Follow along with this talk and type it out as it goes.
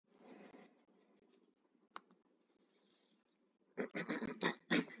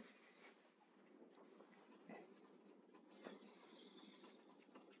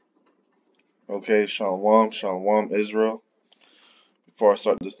Okay, Shalom, Shalom, Israel. Before I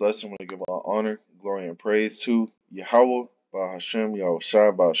start this lesson, I want to give all honor, glory, and praise to Yahweh, Ba Hashem, Yahweh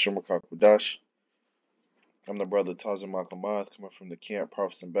Shai, Ba Hashem Rakakwadash. I'm the brother Tazim Makamath, coming from the camp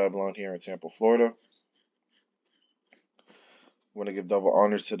Prophets in Babylon here in Tampa, Florida. I want to give double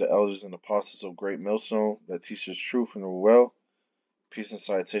honors to the elders and apostles of Great Millstone that teach us truth and rule well. Peace and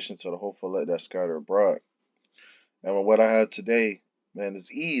salutation to the hopeful let that scatter abroad. And with what I had today, man,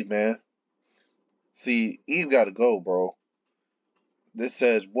 is Eve, man. See, Eve got to go, bro. This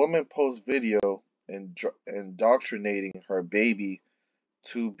says, woman posts video indoctrinating her baby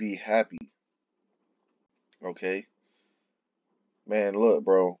to be happy. Okay? Man, look,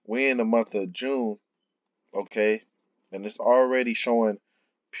 bro. We in the month of June, okay? And it's already showing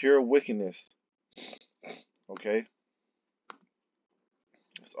pure wickedness. Okay?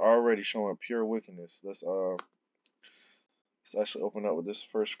 It's already showing pure wickedness. Let's actually open up with this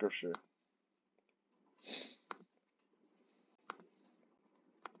first scripture.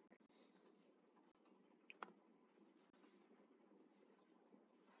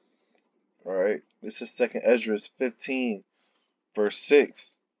 Alright? This is 2nd Ezra 15, verse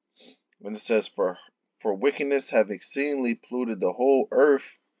 6. When it says, For wickedness have exceedingly polluted the whole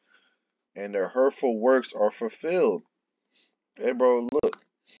earth, and their hurtful works are fulfilled. Hey, bro, look.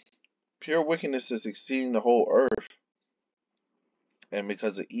 Pure wickedness is exceeding the whole earth. And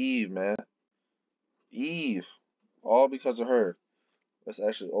because of Eve, man. Eve. All because of her. Let's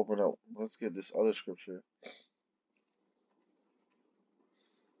actually open up. Let's get this other scripture.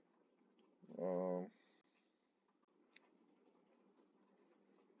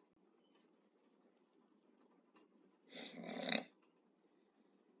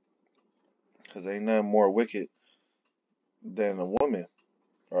 Because ain't nothing more wicked than a woman.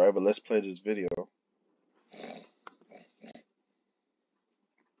 Alright, but let's play this video.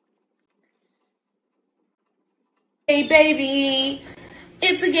 Hey baby,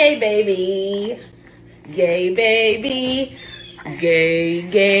 it's a gay baby. Gay baby. Gay,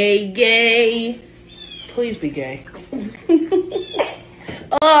 gay, gay. Please be gay.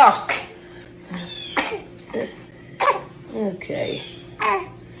 Oh. Okay.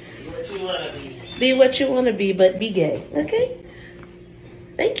 Be what you want to be, but be gay. Okay?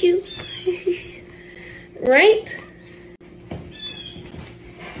 Thank you. Right?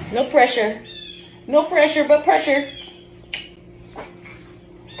 No pressure. No pressure, but pressure.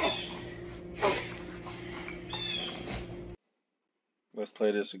 Let's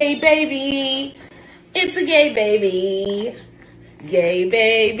play this again. Hey baby, it's a gay baby. Gay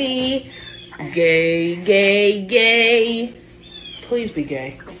baby. Gay, gay, gay. Please be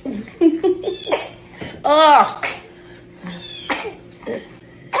gay. Oh.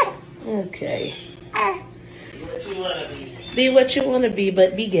 Okay. Be what you want to be,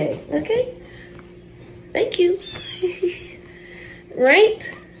 but be gay. Okay? Thank you. Right?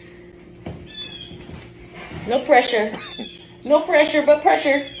 No pressure. No pressure, but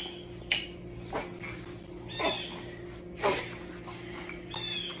pressure.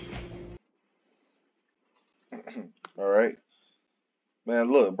 Alright.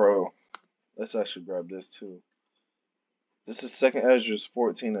 Man, look, bro. Let's actually grab this too. This is 2nd Ezra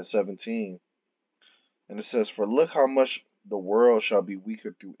 14 and 17. And it says, For look how much the world shall be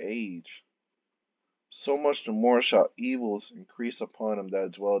weaker through age. So much the more shall evils increase upon them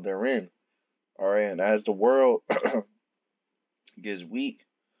that dwell therein. Alright, and as the world gets weak,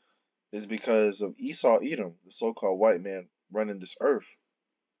 is because of Esau Edom, the so-called white man running this earth.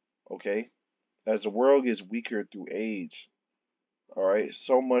 Okay? As the world gets weaker through age, alright,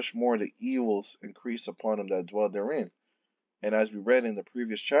 so much more the evils increase upon them that dwell therein. And as we read in the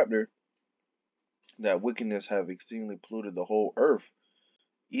previous chapter, that wickedness have exceedingly polluted the whole earth.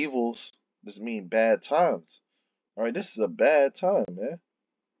 Evils, this mean bad times. Alright, this is a bad time, man.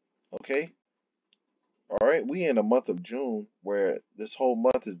 Okay? Alright, we in the month of June where this whole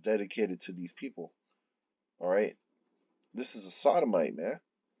month is dedicated to these people. Alright? This is a sodomite, man.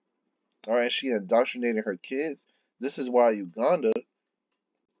 Alright, she indoctrinating her kids. This is why Uganda,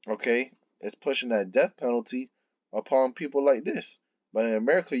 okay, is pushing that death penalty upon people like this. But in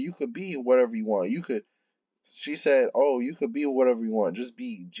America, you could be whatever you want. She said, oh, you could be whatever you want. Just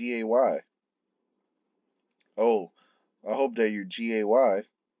be G-A-Y. Oh, I hope that you're G-A-Y.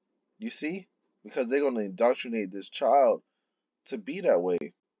 You see? Because they're going to indoctrinate this child to be that way.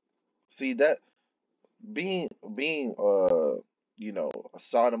 See, that being a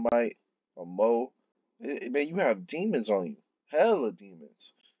sodomite, a mo, man, you have demons on you. Hella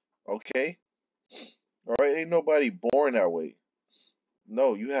demons. Okay? Alright, ain't nobody born that way.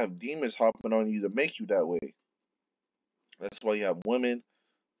 No, you have demons hopping on you to make you that way. That's why you have women,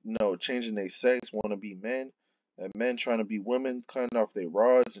 changing their sex, want to be men, and men trying to be women, cutting off their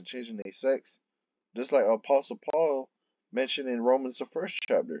rods and changing their sex. Just like Apostle Paul mentioned in Romans the first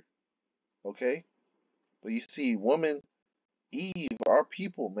chapter. Okay? But you see, woman, Eve, our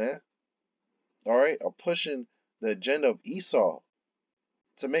people, man, alright, are pushing the agenda of Esau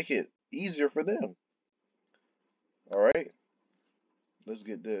to make it easier for them. Alright? Let's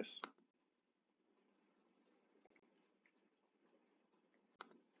get this.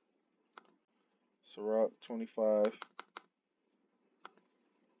 Sirach 25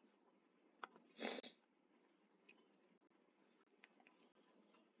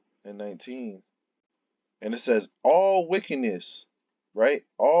 and 19. And it says, all wickedness, right?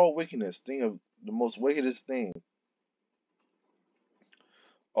 All wickedness. Think of the most wickedest thing.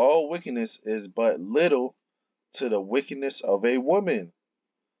 All wickedness is but little to the wickedness of a woman.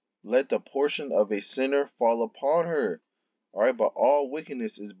 Let the portion of a sinner fall upon her. All right, but all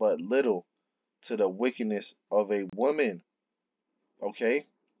wickedness is but little to the wickedness of a woman. Okay?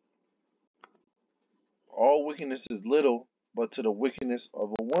 All wickedness is little but to the wickedness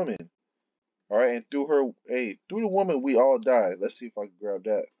of a woman. All right, and through her, hey, through the woman we all die. Let's see if I can grab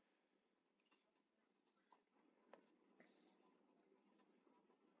that.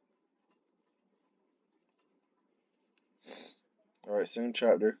 All right, same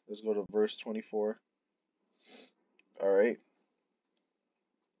chapter. Let's go to verse 24. All right,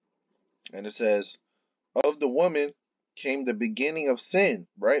 and it says, of the woman came the beginning of sin,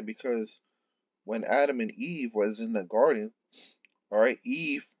 right? Because when Adam and Eve was in the garden, all right,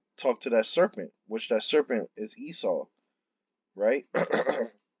 Eve talked to that serpent, which that serpent is Esau, right?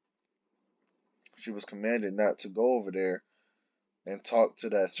 She was commanded not to go over there and talk to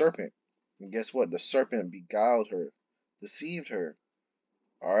that serpent. And guess what? The serpent beguiled her, deceived her,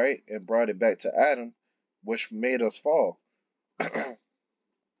 all right, and brought it back to Adam, which made us fall.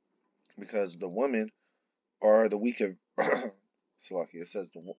 Because the women are the weaker. Salaki, it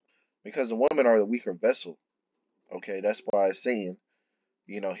says because the women are the weaker vessel. Okay, that's why Satan,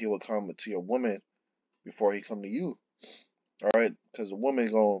 he will come to your woman before he come to you. All right, because the woman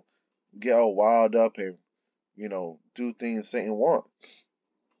gonna get all wild up and do things Satan want.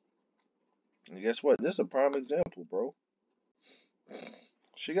 And guess what? This is a prime example, bro.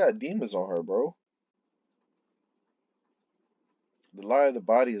 She got demons on her, bro. The lie of the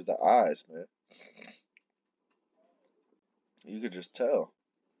body is the eyes, man. You could just tell.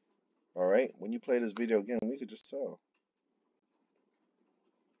 All right, when you play this video again, we could just tell.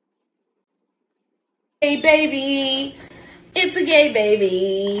 Hey, baby. It's a gay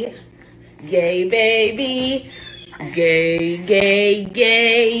baby. Gay baby. Gay, gay,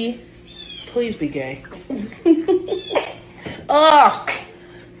 gay. Please be gay. Oh.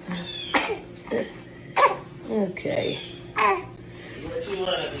 Okay.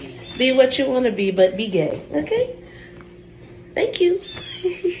 Be what you want to be, but be gay. Okay? Thank you.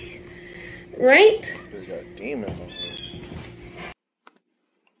 Right? They got demons on her.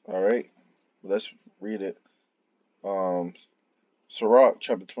 All right, let's read it. Sirach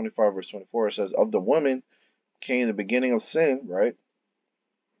chapter 25 verse 24, it says, of the woman came the beginning of sin, right?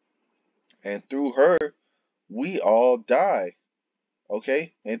 And through her we all die.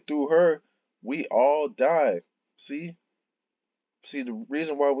 Okay? And through her we all die. See? See, the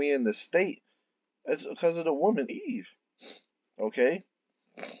reason why we in the state is because of the woman Eve. Okay?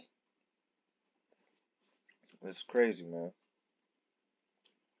 It's crazy, man.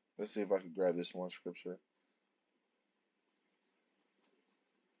 Let's see if I can grab this one scripture.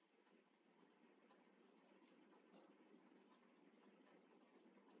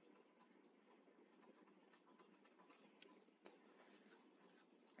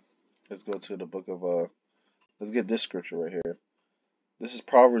 Let's go to the book of let's get this scripture right here. This is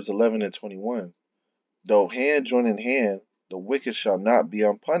Proverbs 11 and 21. Though hand join in hand, the wicked shall not be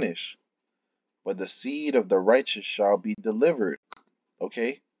unpunished, but the seed of the righteous shall be delivered.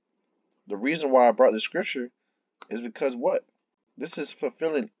 Okay? The reason why I brought this scripture is because what? This is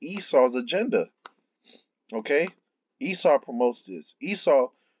fulfilling Esau's agenda. Okay? Esau promotes this. Esau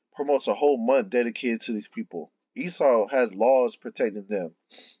promotes a whole month dedicated to these people. Esau has laws protecting them.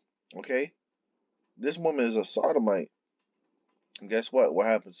 Okay? This woman is a sodomite. And guess what? What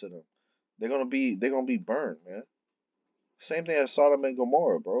happens to them? They're gonna be burned, man. Same thing as Sodom and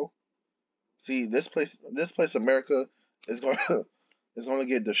Gomorrah, bro. See, this place America is gonna is gonna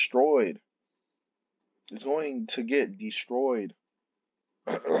get destroyed. It's going to get destroyed.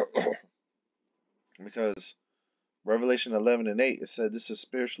 Because Revelation 11 and 8, it said this is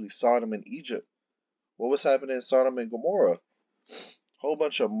spiritually Sodom and Egypt. What was happening in Sodom and Gomorrah? Whole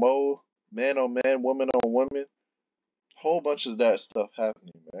bunch of man on man, woman on woman. Whole bunch of that stuff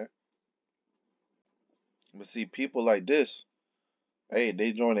happening, man. But see, people like this, hey,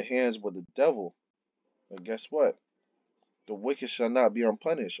 they join the hands with the devil. And guess what? The wicked shall not be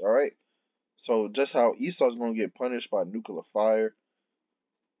unpunished, all right? So just how Esau's going to get punished by nuclear fire,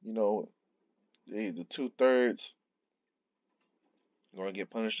 you know, the two-thirds going to get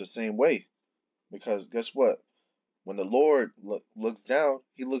punished the same way. Because guess what? When the Lord looks down,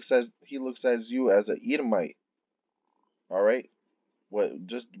 he looks at you as an Edomite, all right?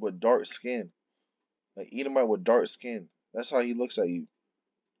 With dark skin. Like Edomite with dark skin. That's how he looks at you.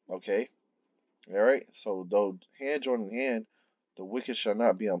 Okay? Alright? So though hand joining hand, the wicked shall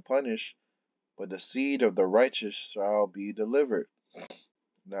not be unpunished, but the seed of the righteous shall be delivered.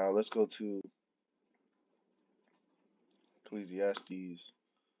 Now let's go to Ecclesiastes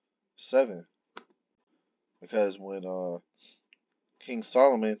 7. Because when King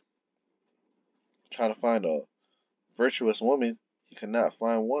Solomon tried to find a virtuous woman, he could not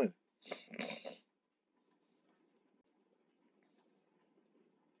find one.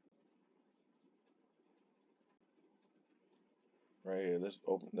 Right here,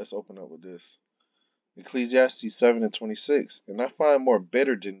 let's open up with this. Ecclesiastes 7:26. And I find more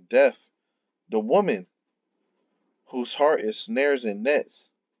bitter than death the woman whose heart is snares and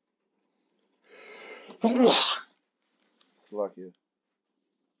nets. Slakia.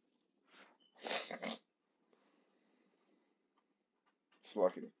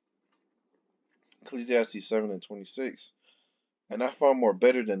 Slakia. Ecclesiastes 7:26. And I find more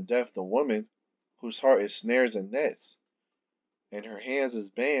bitter than death the woman whose heart is snares and nets, and her hands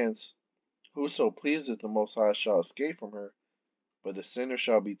is bands. Whoso pleaseth the Most High shall escape from her, but the sinner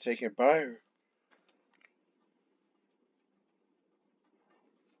shall be taken by her.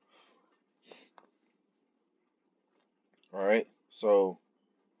 Alright, so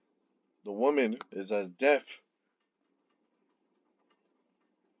the woman is as deaf.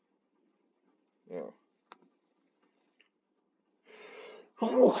 Yeah.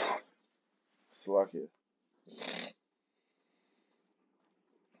 Slakia.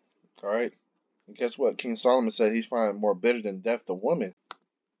 Alright. And guess what? King Solomon said he find more bitter than death the woman.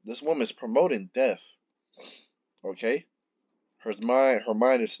 This woman's promoting death. Okay? Her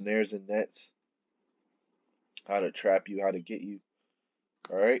mind is snares and nets. How to trap you, how to get you.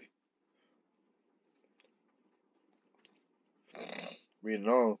 Alright? Reading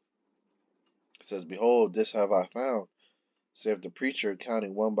on. It says, Behold, this have I found, saith the preacher,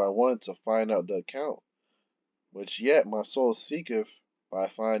 counting one by one to find out the account, which yet my soul seeketh, but I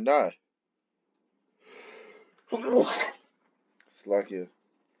find not. Slakia.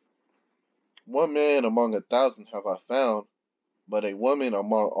 One man among 1,000 have I found, but a woman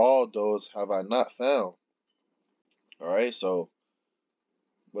among all those have I not found. Alright, so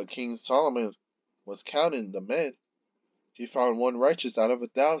when King Solomon was counting the men, he found one righteous out of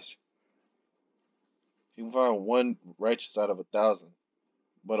 1,000. He found one righteous out of 1,000.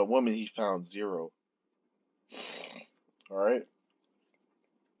 But a woman he found 0. Alright?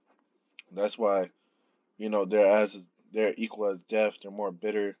 That's why, they're equal as death, they're more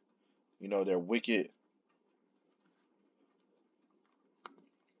bitter, they're wicked.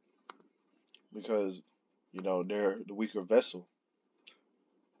 Because, they're the weaker vessel.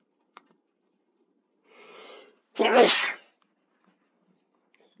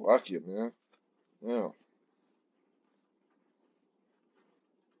 Lucky, man. Yeah.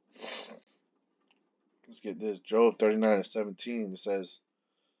 Let's get this. Job 39:17. It says,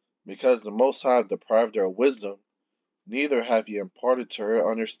 Because the Most High have deprived her of wisdom, neither have ye imparted to her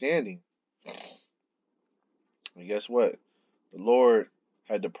understanding. And guess what? The Lord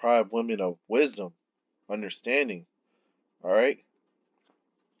had deprived women of wisdom, understanding. Alright?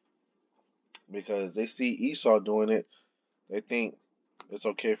 Because they see Esau doing it, they think it's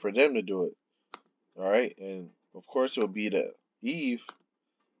okay for them to do it. Alright? And of course it will be the Eve,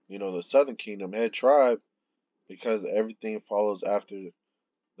 the southern kingdom, head tribe, because everything follows after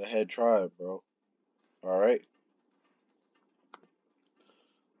the head tribe, bro. Alright?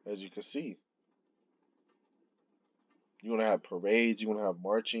 As you can see. You're going to have parades, you're going to have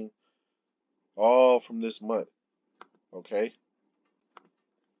marching, all from this month. Okay?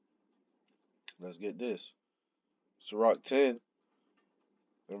 Let's get this. Sirach 10,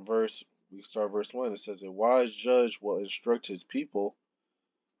 and we start verse 1. It says, A wise judge will instruct his people,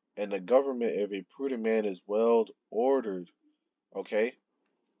 and the government of a prudent man is well ordered. Okay?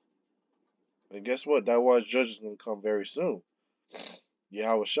 And guess what? That wise judge is going to come very soon.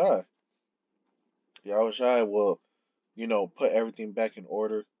 Yahweh Shai. Yahweh Shai will, put everything back in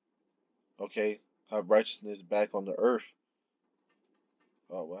order. Okay? Have righteousness back on the earth.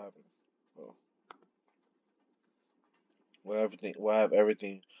 Oh, what happened? Oh, we'll have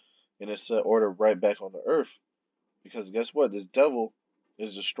everything in its set order right back on the earth. Because guess what? This devil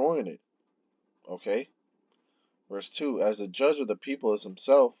is destroying it. Okay? Verse 2, as the judge of the people is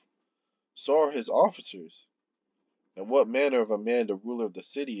himself, so are his officers. And what manner of a man the ruler of the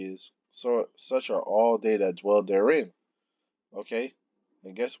city is, so such are all they that dwell therein. Okay?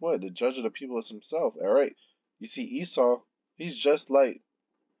 And guess what? The judge of the people is himself. Alright? You see, Esau, he's just like,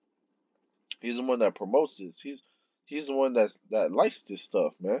 he's the one that promotes this. He's the one that likes this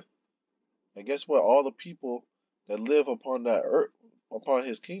stuff, man. And guess what? All the people that live upon that earth, upon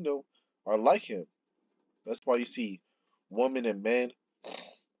his kingdom, are like him. That's why you see women and men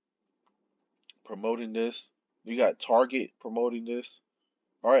promoting this. You got Target promoting this.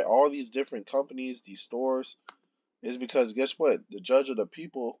 All right, all these different companies, these stores, is because guess what? The judge of the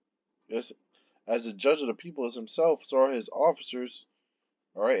people is as the judge of the people is himself, so are his officers.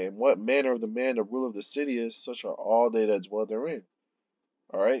 All right, and what manner of the man the ruler of the city is, such are all they that dwell therein.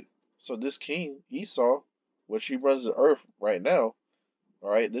 All right, so this king Esau, which he runs the earth right now. All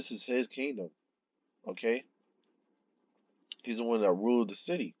right, this is his kingdom. Okay, he's the one that ruled the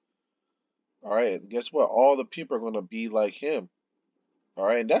city. All right, and guess what? All the people are gonna be like him. All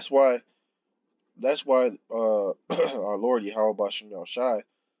right, and that's why our Lord Yahweh Bashem Shai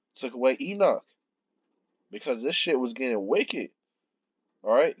took away Enoch because this shit was getting wicked.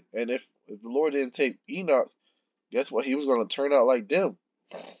 All right, and if the Lord didn't take Enoch, guess what? He was gonna turn out like them.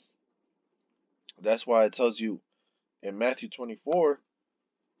 That's why it tells you in Matthew 24,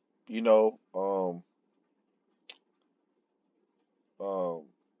 you know, um,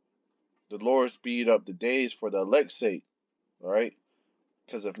 the Lord speed up the days for the elect's sake. All right,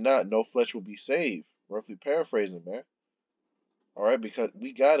 because if not, no flesh will be saved. Roughly paraphrasing, man. All right, because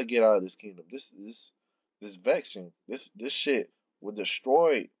we got to get out of this kingdom. This vexing. This shit will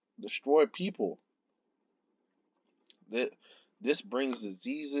destroy people. That this brings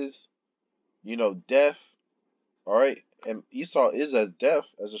diseases, death. All right, and Esau is as deaf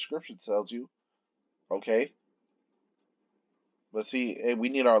as the scripture tells you. Okay, but see, we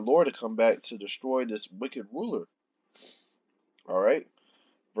need our Lord to come back to destroy this wicked ruler. All right,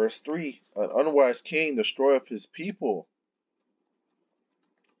 verse 3: an unwise king destroyeth his people.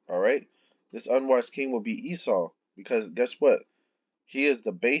 All right, this unwise king will be Esau because guess what? He is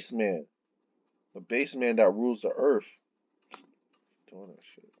the base man. The base man that rules the earth. Doing that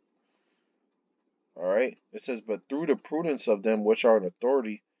shit. Alright? It says, but through the prudence of them which are in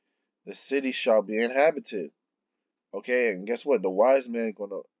authority, the city shall be inhabited. Okay, and guess what? The wise man is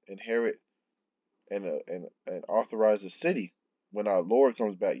gonna inherit and authorize the city when our Lord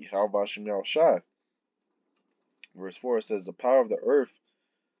comes back. Yahweh Shem Shai. Verse 4 it says, the power of the earth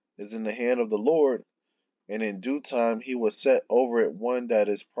is in the hand of the Lord, and in due time he will set over it one that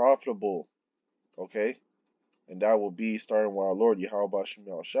is profitable. Okay? And that will be starting with our Lord Yahweh Shem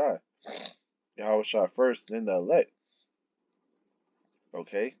Shai. Yahweh Shai first, then the elect.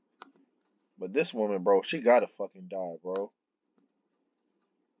 Okay? But this woman, bro, she gotta fucking die, bro.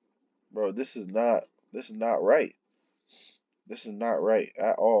 Bro, this is not right. This is not right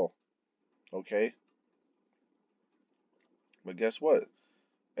at all. Okay? But guess what?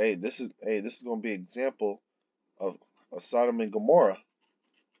 This is gonna be an example of Sodom and Gomorrah.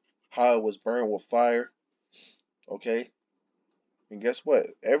 How it was burned with fire. Okay? And guess what?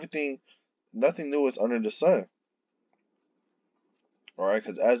 Nothing new is under the sun. Alright,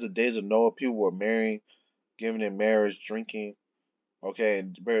 because as the days of Noah, people were marrying, giving in marriage, drinking, okay,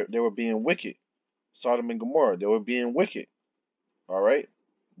 and they were being wicked. Sodom and Gomorrah, they were being wicked. All right.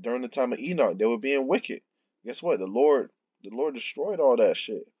 During the time of Enoch, they were being wicked. Guess what? The Lord destroyed all that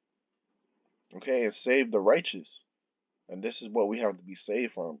shit. Okay, and saved the righteous. And this is what we have to be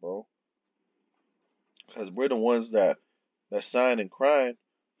saved from, bro. Because we're the ones that signed and crying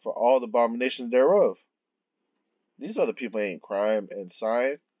for all the abominations thereof. These other people ain't crying and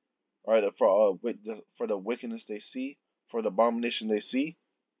sighing, all right, for the wickedness they see, for the abomination they see.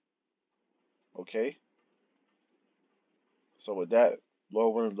 Okay. So with that,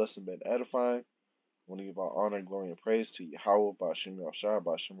 Lord willing, lesson been edifying. I want to give our honor, glory, and praise to Yahweh, Ba'ashem Yahshua,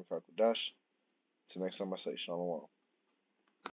 Ba'ashem Rakakudash. Till next time I say Shalom.